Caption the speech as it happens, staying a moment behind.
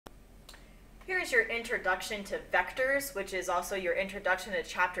Here's your introduction to vectors, which is also your introduction to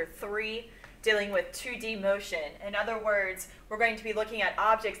chapter 3, dealing with 2D motion. In other words, we're going to be looking at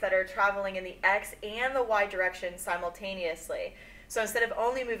objects that are traveling in the x and the y direction simultaneously. So instead of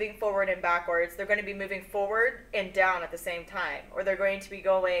only moving forward and backwards, they're going to be moving forward and down at the same time, or they're going to be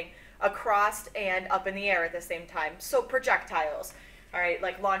going across and up in the air at the same time. So projectiles, all right,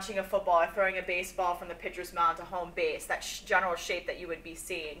 like launching a football or throwing a baseball from the pitcher's mound to home base, that general shape that you would be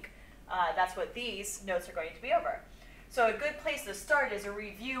seeing. That's what these notes are going to be over. So a good place to start is a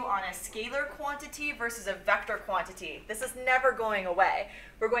review on a scalar quantity versus a vector quantity. This is never going away.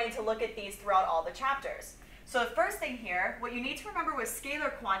 We're going to look at these throughout all the chapters. So the first thing here, what you need to remember with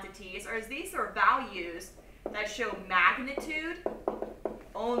scalar quantities is these are values that show magnitude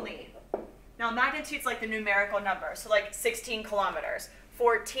only. Now magnitude's like the numerical number, so like 16 kilometers,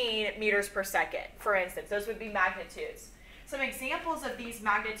 14 meters per second, for instance. Those would be magnitudes. Some examples of these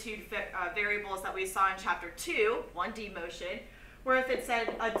magnitude variables that we saw in chapter 2, 1D motion, were if it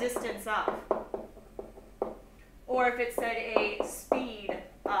said a distance of, or if it said a speed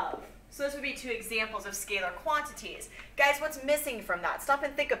of. So those would be two examples of scalar quantities. Guys, what's missing from that? Stop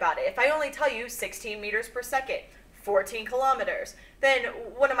and think about it. If I only tell you 16 meters per second, 14 kilometers, then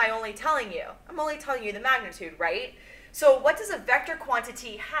what am I only telling you? I'm only telling you the magnitude, right? So what does a vector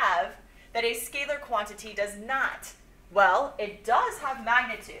quantity have that a scalar quantity does not? Well, it does have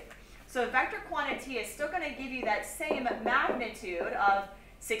magnitude. So a vector quantity is still going to give you that same magnitude of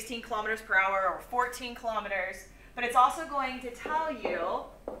 16 kilometers per hour or 14 kilometers, but it's also going to tell you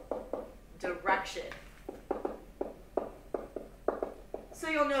direction. So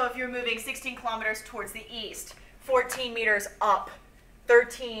you'll know if you're moving 16 kilometers towards the east, 14 meters up,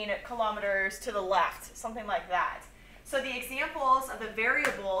 13 kilometers to the left, something like that. So the examples of the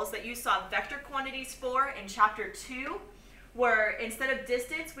variables that you saw vector quantities for in chapter 2 were, instead of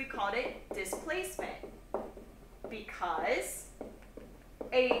distance, we called it displacement because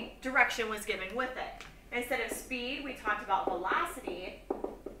a direction was given with it. Instead of speed, we talked about velocity.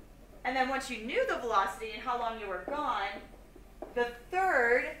 And then once you knew the velocity and how long you were gone, the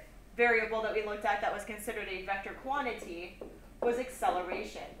third variable that we looked at that was considered a vector quantity was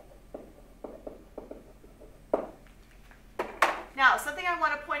acceleration. Now, something I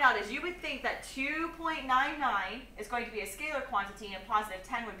want to point out is you would think that 2.99 is going to be a scalar quantity and positive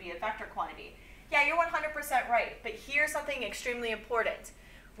 10 would be a vector quantity. Yeah, you're 100% right, but here's something extremely important.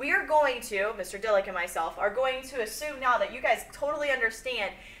 We are going to, Mr. Dillick and myself, are going to assume now that you guys totally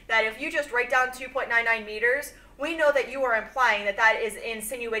understand that if you just write down 2.99 meters, we know that you are implying that that is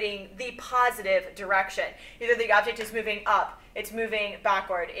insinuating the positive direction. Either the object is moving up, it's moving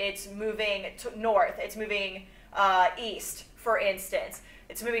backward, it's moving north, it's moving east, for instance.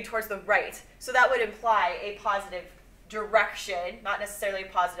 It's moving towards the right. So that would imply a positive direction, not necessarily a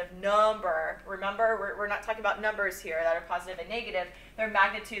positive number. Remember, we're not talking about numbers here that are positive and negative. They're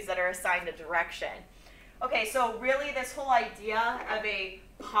magnitudes that are assigned a direction. Okay, so really this whole idea of a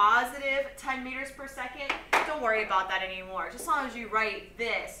positive 10 meters per second, don't worry about that anymore. Just as long as you write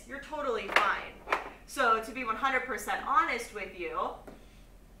this, you're totally fine. So to be 100% honest with you,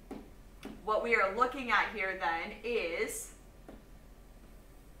 what we are looking at here then is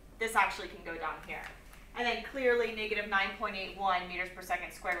this actually can go down here. And then clearly negative 9.81 meters per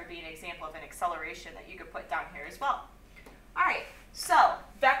second squared would be an example of an acceleration that you could put down here as well. All right, so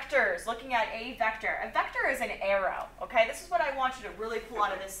vectors, looking at a vector. A vector is an arrow, okay? This is what I want you to really pull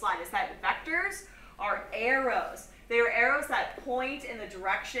out of this slide, is that vectors are arrows. They are arrows that point in the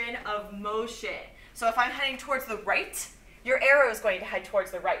direction of motion. So if I'm heading towards the right, your arrow is going to head towards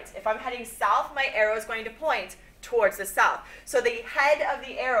the right. If I'm heading south, my arrow is going to point towards the south. So the head of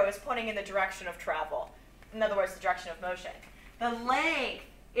the arrow is pointing in the direction of travel. In other words, the direction of motion. The length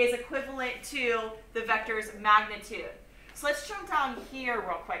is equivalent to the vector's magnitude. So let's jump down here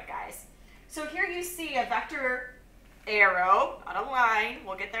real quick, guys. So here you see a vector arrow, not a line.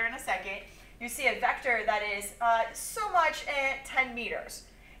 We'll get there in a second. You see a vector that is so much at 10 meters.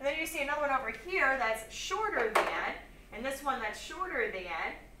 And then you see another one over here that's shorter than, and this one that's shorter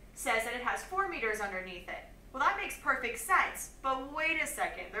than says that it has 4 meters underneath it. Well, that makes perfect sense, but wait a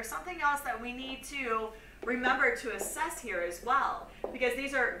second. There's something else that we need to remember to assess here as well, because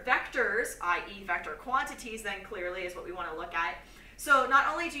these are vectors, i.e. vector quantities, then clearly is what we want to look at. So not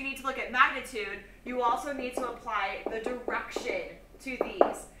only do you need to look at magnitude, you also need to apply the direction to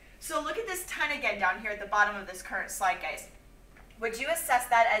these. So look at this 10 again down here at the bottom of this current slide, guys. Would you assess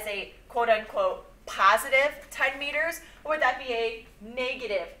that as a quote-unquote positive 10 meters, or would that be a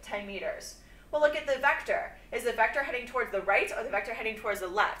negative 10 meters? Well, look at the vector. Is the vector heading towards the right or the vector heading towards the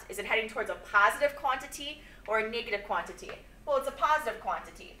left? Is it heading towards a positive quantity or a negative quantity? Well, it's a positive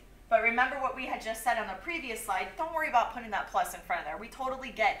quantity. But remember what we had just said on the previous slide, don't worry about putting that plus in front of there. We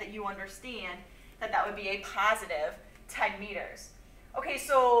totally get that you understand that that would be a positive 10 meters. Okay,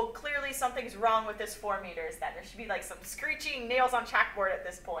 so clearly something's wrong with this 4 meters then. There should be like some screeching nails on chalkboard at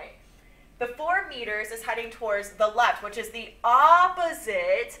this point. The 4 meters is heading towards the left, which is the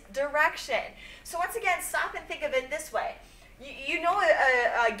opposite direction. So once again, stop and think of it this way. You know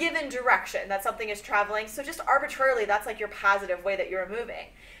a given direction that something is traveling, so just arbitrarily that's like your positive way that you're moving.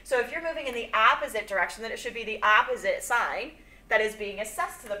 So if you're moving in the opposite direction, then it should be the opposite sign that is being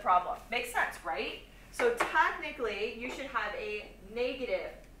assessed to the problem. Makes sense, right? So technically, you should have a negative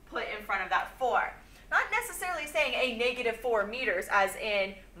put in front of that 4. Not necessarily saying a negative 4 meters as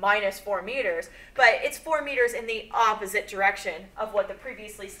in minus 4 meters, but it's 4 meters in the opposite direction of what the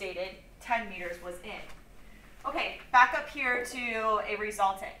previously stated 10 meters was in. Okay, back up here to a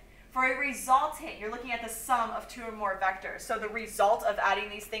resultant. For a resultant, you're looking at the sum of 2 or more vectors. So the result of adding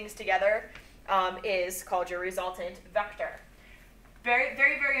these things together is called your resultant vector. Very,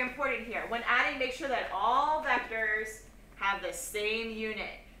 very, very important here. When adding, make sure that all vectors have the same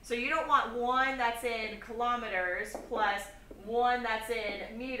unit. So you don't want one that's in kilometers plus one that's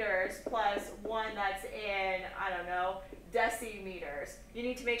in meters plus one that's in, I don't know, decimeters. You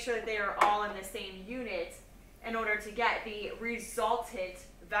need to make sure that they are all in the same unit in order to get the resultant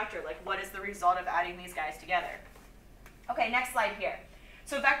vector. Like, what is the result of adding these guys together? Okay, next slide here.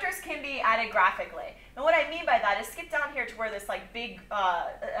 So vectors can be added graphically. And what I mean by that is skip down here to where this like big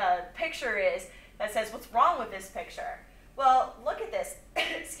picture is that says, what's wrong with this picture? Well, look at this.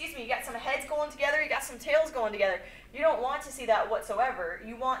 Excuse me, you got some heads going together, you got some tails going together. You don't want to see that whatsoever.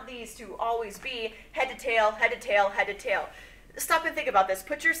 You want these to always be head to tail, head to tail, head to tail. Stop and think about this.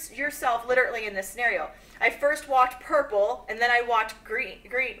 Put yourself literally in this scenario. I first walked purple, and then I walked green.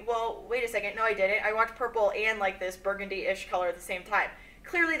 Well, wait a second. No, I didn't. I walked purple and like this burgundy-ish color at the same time.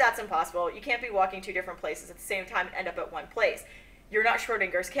 Clearly, that's impossible. You can't be walking 2 different places at the same time and end up at one place. You're not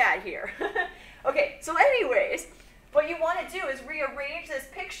Schrodinger's cat here. Okay, so anyways, what you want to do is rearrange this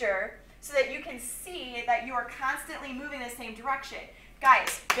picture so that you can see that you are constantly moving the same direction.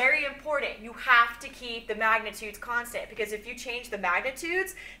 Guys, very important, you have to keep the magnitudes constant, because if you change the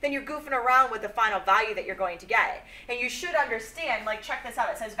magnitudes, then you're goofing around with the final value that you're going to get. And you should understand, like check this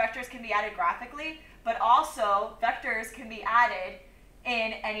out, it says vectors can be added graphically, but also vectors can be added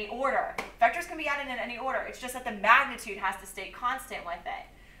in any order. Vectors can be added in any order, it's just that the magnitude has to stay constant with it.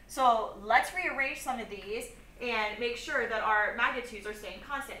 So let's rearrange some of these and make sure that our magnitudes are staying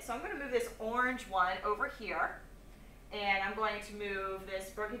constant. So I'm going to move this orange one over here. And I'm going to move this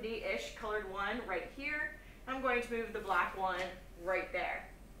burgundy-ish colored one right here. I'm going to move the black one right there.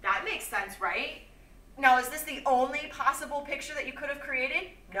 That makes sense, right? Now, is this the only possible picture that you could have created?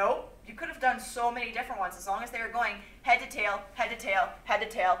 No. You could have done so many different ones as long as they were going head to tail, head to tail, head to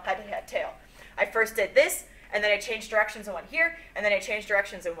tail, head to head tail. I first did this, and then I changed directions and went here, and then I changed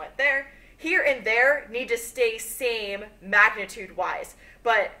directions and went there. Here and there need to stay same magnitude-wise.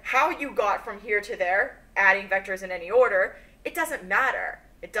 But how you got from here to there, adding vectors in any order, it doesn't matter.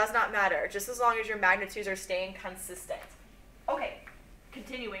 It does not matter, just as long as your magnitudes are staying consistent. Okay,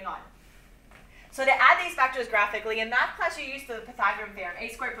 continuing on. So to add these vectors graphically, in math class you use the Pythagorean theorem, a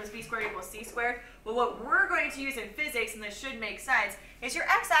squared plus b squared equals c squared. Well, what we're going to use in physics, and this should make sense, is your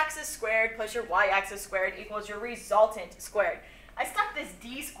x-axis squared plus your y-axis squared equals your resultant squared. I stuck this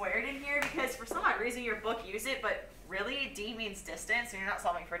d squared in here because for some odd reason your book used it, but really d means distance, and you're not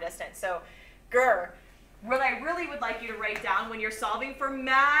solving for distance. So, what I really would like you to write down when you're solving for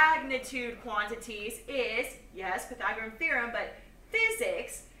magnitude quantities is, yes, Pythagorean theorem, but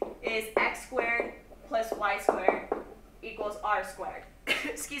physics is x squared plus y squared equals r squared.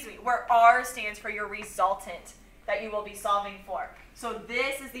 Excuse me, where r stands for your resultant that you will be solving for. So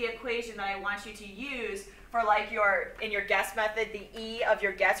this is the equation that I want you to use for like in your guess method, the E of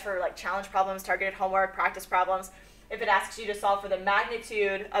your guess for like challenge problems, targeted homework, practice problems. If it asks you to solve for the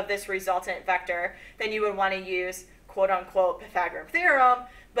magnitude of this resultant vector, then you would want to use quote-unquote Pythagorean theorem,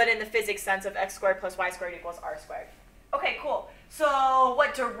 but in the physics sense of x squared plus y squared equals r squared. Okay, cool. So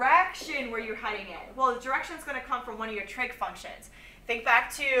what direction were you heading in? Well, the direction is going to come from one of your trig functions. Think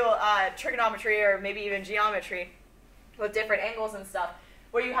back to trigonometry or maybe even geometry with different angles and stuff,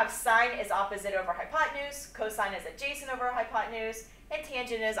 where you have sine is opposite over hypotenuse, cosine is adjacent over hypotenuse, and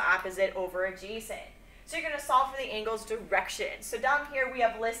tangent is opposite over adjacent. So you're going to solve for the angle's direction. So down here we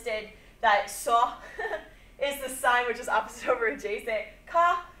have listed that SOH is the sine, which is opposite over adjacent,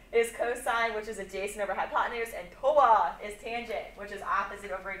 CA is cosine, which is adjacent over hypotenuse, and TOA is tangent, which is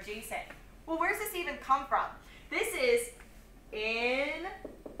opposite over adjacent. Well, where does this even come from? This is in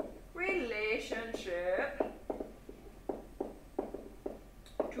relationship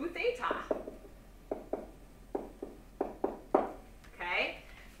to theta.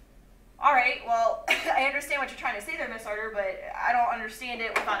 understand what you're trying to say there, Miss Arter, but I don't understand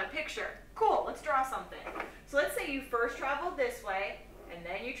it without a picture. Cool, let's draw something. So let's say you first traveled this way, and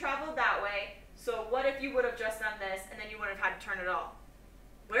then you traveled that way. So what if you would have just done this, and then you wouldn't have had to turn it all?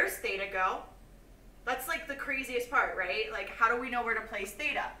 Where's theta go? That's like the craziest part, right? Like, how do we know where to place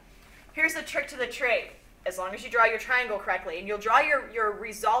theta? Here's the trick to the trade. As long as you draw your triangle correctly, and you'll draw your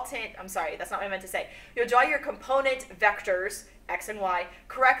resultant, I'm sorry, that's not what I meant to say. You'll draw your component vectors, x and y,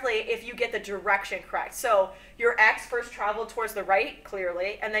 correctly if you get the direction correct. So your x first traveled towards the right,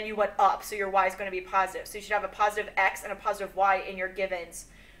 clearly, and then you went up, so your y is going to be positive. So you should have a positive x and a positive y in your givens.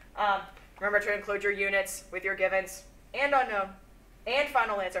 Remember to include your units with your givens, and unknown, and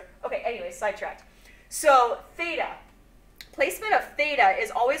final answer. Okay, anyway, sidetracked. So theta. Placement of theta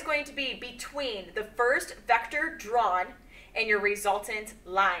is always going to be between the first vector drawn and your resultant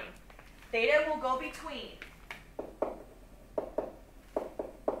line. Theta will go between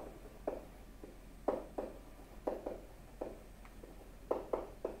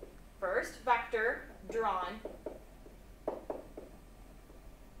first vector drawn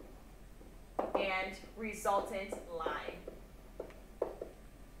and resultant line.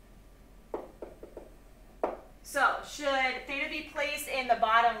 So, should theta be placed in the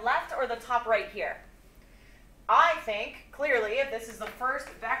bottom left or the top right here? I think, clearly, if this is the first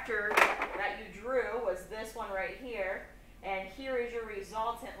vector that you drew, was this one right here, and here is your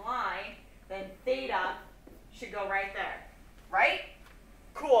resultant line, then theta should go right there. Right?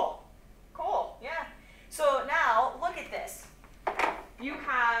 Cool. Cool, yeah. So now, look at this. You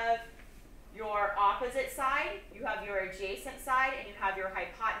have your opposite side, you have your adjacent side, and you have your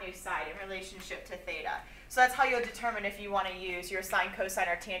hypotenuse side in relationship to theta. So that's how you'll determine if you want to use your sine, cosine,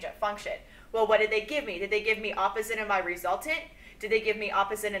 or tangent function. Well, what did they give me? Did they give me opposite in my resultant? Did they give me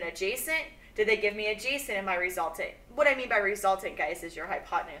opposite and adjacent? Did they give me adjacent in my resultant? What I mean by resultant, guys, is your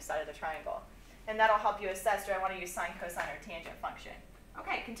hypotenuse side of the triangle. And that'll help you assess, do I want to use sine, cosine, or tangent function?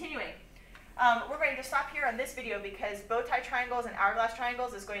 Okay, continuing. We're going to stop here on this video because bow tie triangles and hourglass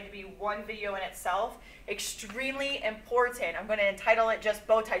triangles is going to be one video in itself. Extremely important. I'm going to entitle it just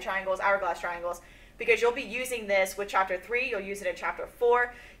bow tie triangles, hourglass triangles, because you'll be using this with chapter 3, you'll use it in chapter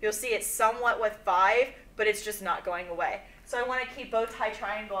 4, you'll see it somewhat with 5, but it's just not going away. So I want to keep bow tie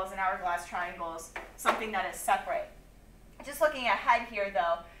triangles and hourglass triangles something that is separate. Just looking ahead here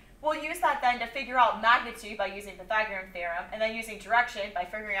though, we'll use that then to figure out magnitude by using the Pythagorean theorem, and then using direction by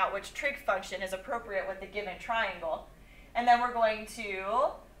figuring out which trig function is appropriate with the given triangle. And then we're going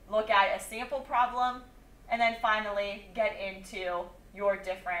to look at a sample problem, and then finally get into your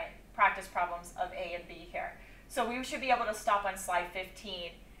different practice problems of A and B here. So we should be able to stop on slide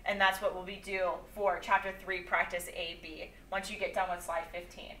 15, and that's what we'll be due for chapter 3, practice A, B, once you get done with slide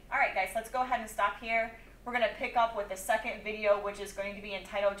 15. All right, guys, let's go ahead and stop here. We're going to pick up with the second video, which is going to be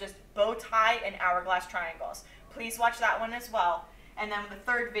entitled just bow tie and hourglass triangles. Please watch that one as well. And then the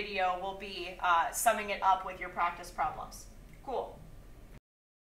third video will be summing it up with your practice problems. Cool.